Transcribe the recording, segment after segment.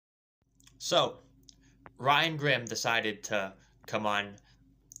So, Ryan Grimm decided to come on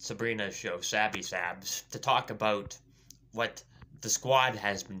Sabrina's show, Sabs, to talk about what the squad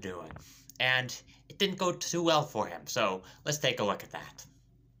has been doing. And it didn't go too well for him, so let's take a look at that.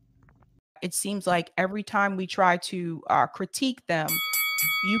 It seems like every time we try to critique them,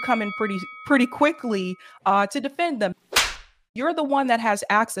 you come in pretty quickly to defend them. You're the one that has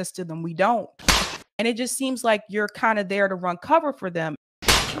access to them. We don't. And it just seems like you're kind of there to run cover for them.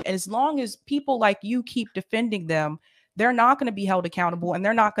 And as long as people like you keep defending them, they're not going to be held accountable and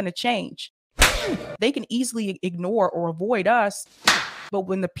they're not going to change. They can easily ignore or avoid us. But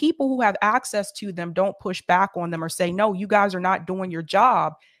when the people who have access to them don't push back on them or say, no, you guys are not doing your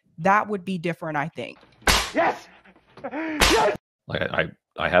job, that would be different, I think. Yes. Yes. Like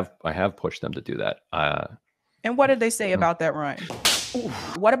I have pushed them to do that. And what did they say about that, Ryan?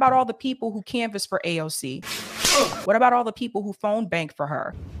 What about all the people who canvassed for AOC? What about all the people who phone banked for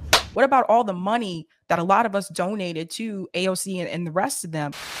her? What about all the money that a lot of us donated to AOC and the rest of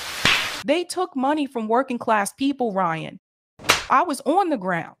them? They took money from working class people, Ryan. I was on the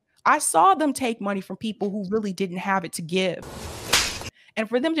ground. I saw them take money from people who really didn't have it to give. And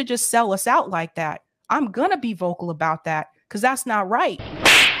for them to just sell us out like that, I'm going to be vocal about that because that's not right.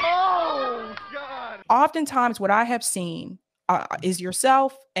 Oh, God. Oftentimes what I have seen is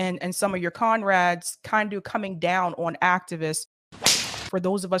yourself and some of your comrades kind of coming down on activists for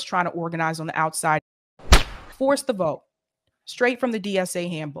those of us trying to organize on the outside. Force the vote straight from the DSA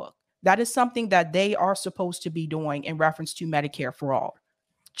handbook. That is something that they are supposed to be doing in reference to Medicare for all.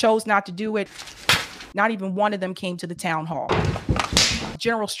 Chose not to do it. Not even one of them came to the town hall.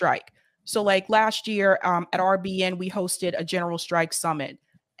 General strike. So like last year at RBN, we hosted a general strike summit.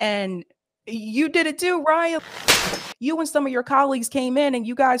 And you did it too, Ryan. You and some of your colleagues came in and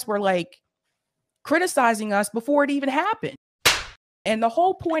you guys were like criticizing us before it even happened. And the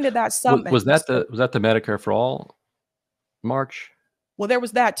whole point of that summit was that the Medicare for All march? Well, there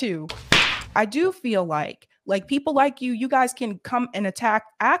was that too. I do feel like people like you guys can come and attack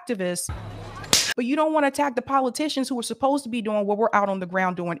activists, but you don't want to attack the politicians who are supposed to be doing what we're out on the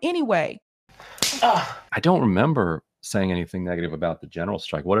ground doing anyway. I don't remember saying anything negative about the general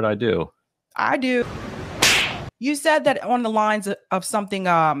strike. What did I do? I do. You said that on the lines of something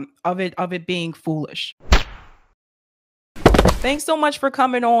of it being foolish. Thanks so much for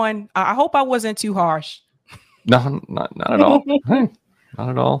coming on. I hope I wasn't too harsh. No, not at all. Hey, not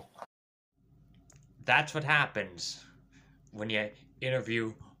at all. That's what happens when you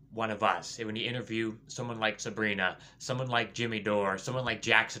interview one of us. When you interview someone like Sabrina, someone like Jimmy Dore, someone like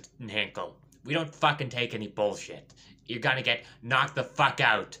Jackson Hinkle. We don't fucking take any bullshit. You're gonna get knocked the fuck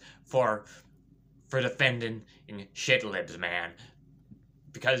out for defending in shit libs, man.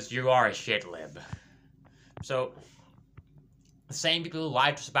 Because you are a shit lib. So, the same people who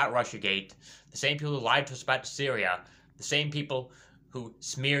lied to us about Russiagate, the same people who lied to us about Syria, the same people who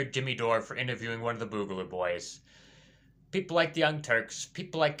smeared Jimmy Dore for interviewing one of the Boogaloo boys, people like the Young Turks,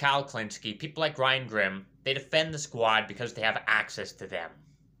 people like Kyle Klinsky, people like Ryan Grimm, they defend the squad because they have access to them.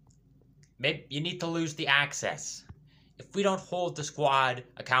 Maybe you need to lose the access. If we don't hold the squad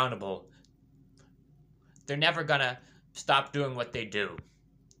accountable, they're never gonna stop doing what they do.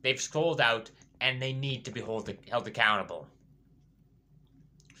 They've sold out and they need to be held accountable.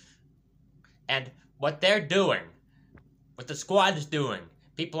 And what they're doing, what the squad is doing,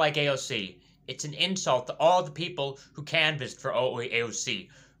 people like AOC, it's an insult to all the people who canvassed for AOC,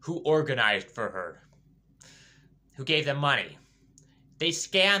 who organized for her, who gave them money. They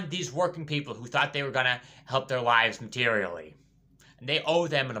scammed these working people who thought they were going to help their lives materially. And they owe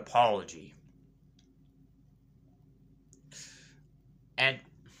them an apology. And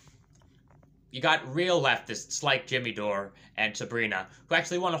you got real leftists like Jimmy Dore and Sabrina who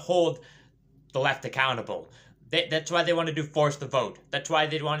actually want to hold the left accountable. That's why they want to do force the vote. That's why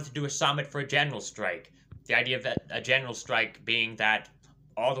they wanted to do a summit for a general strike. The idea of a general strike being that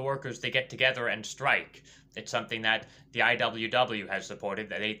all the workers, they get together and strike. It's something that the IWW has supported.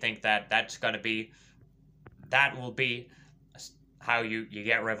 They think that that will be how you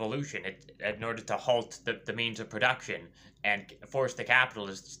get revolution. In order to halt the means of production and force the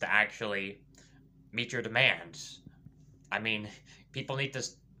capitalists to actually meet your demands. I mean,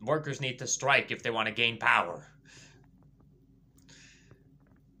 workers need to strike if they want to gain power.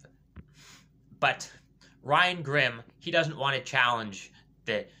 But Ryan Grimm, he doesn't want to challenge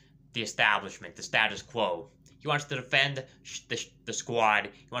the establishment, the status quo. He wants to defend the squad.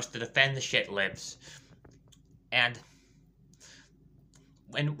 He wants to defend the shit libs. And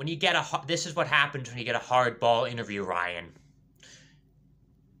when you get this is what happens when you get a hardball interview, Ryan.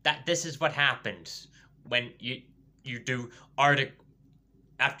 This is what happens when you do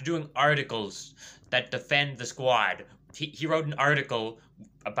after doing articles that defend the squad, he wrote an article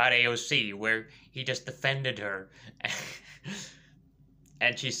about AOC where he just defended her.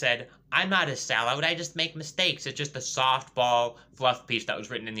 And she said, I'm not a sellout, I just make mistakes. It's just a softball fluff piece that was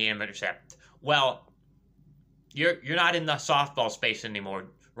written in the Intercept. Well, you're not in the softball space anymore,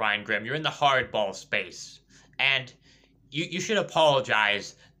 Ryan Grimm. You're in the hardball space. And you should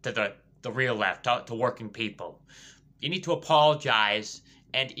apologize to the real left, to working people. You need to apologize,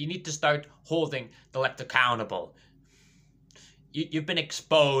 and you need to start holding the left accountable. You've been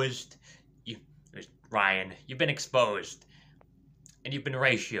exposed. Ryan, you've been exposed. And you've been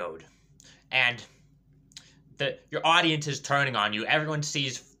ratioed. And your audience is turning on you. Everyone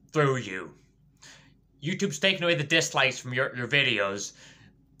sees through you. YouTube's taking away the dislikes from your videos.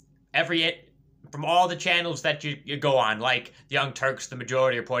 From all the channels that you go on, like the Young Turks, the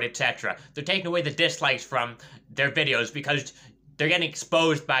Majority Report, etc. They're taking away the dislikes from their videos because they're getting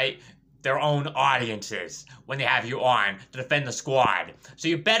exposed by their own audiences when they have you on to defend the squad. So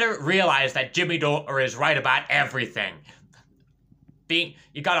you better realize that Jimmy Dore is right about everything.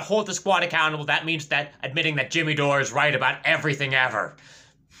 You gotta hold the squad accountable. That means that admitting that Jimmy Dore is right about everything ever.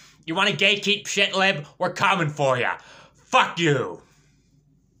 You wanna gatekeep shit, lib? We're coming for ya. Fuck you.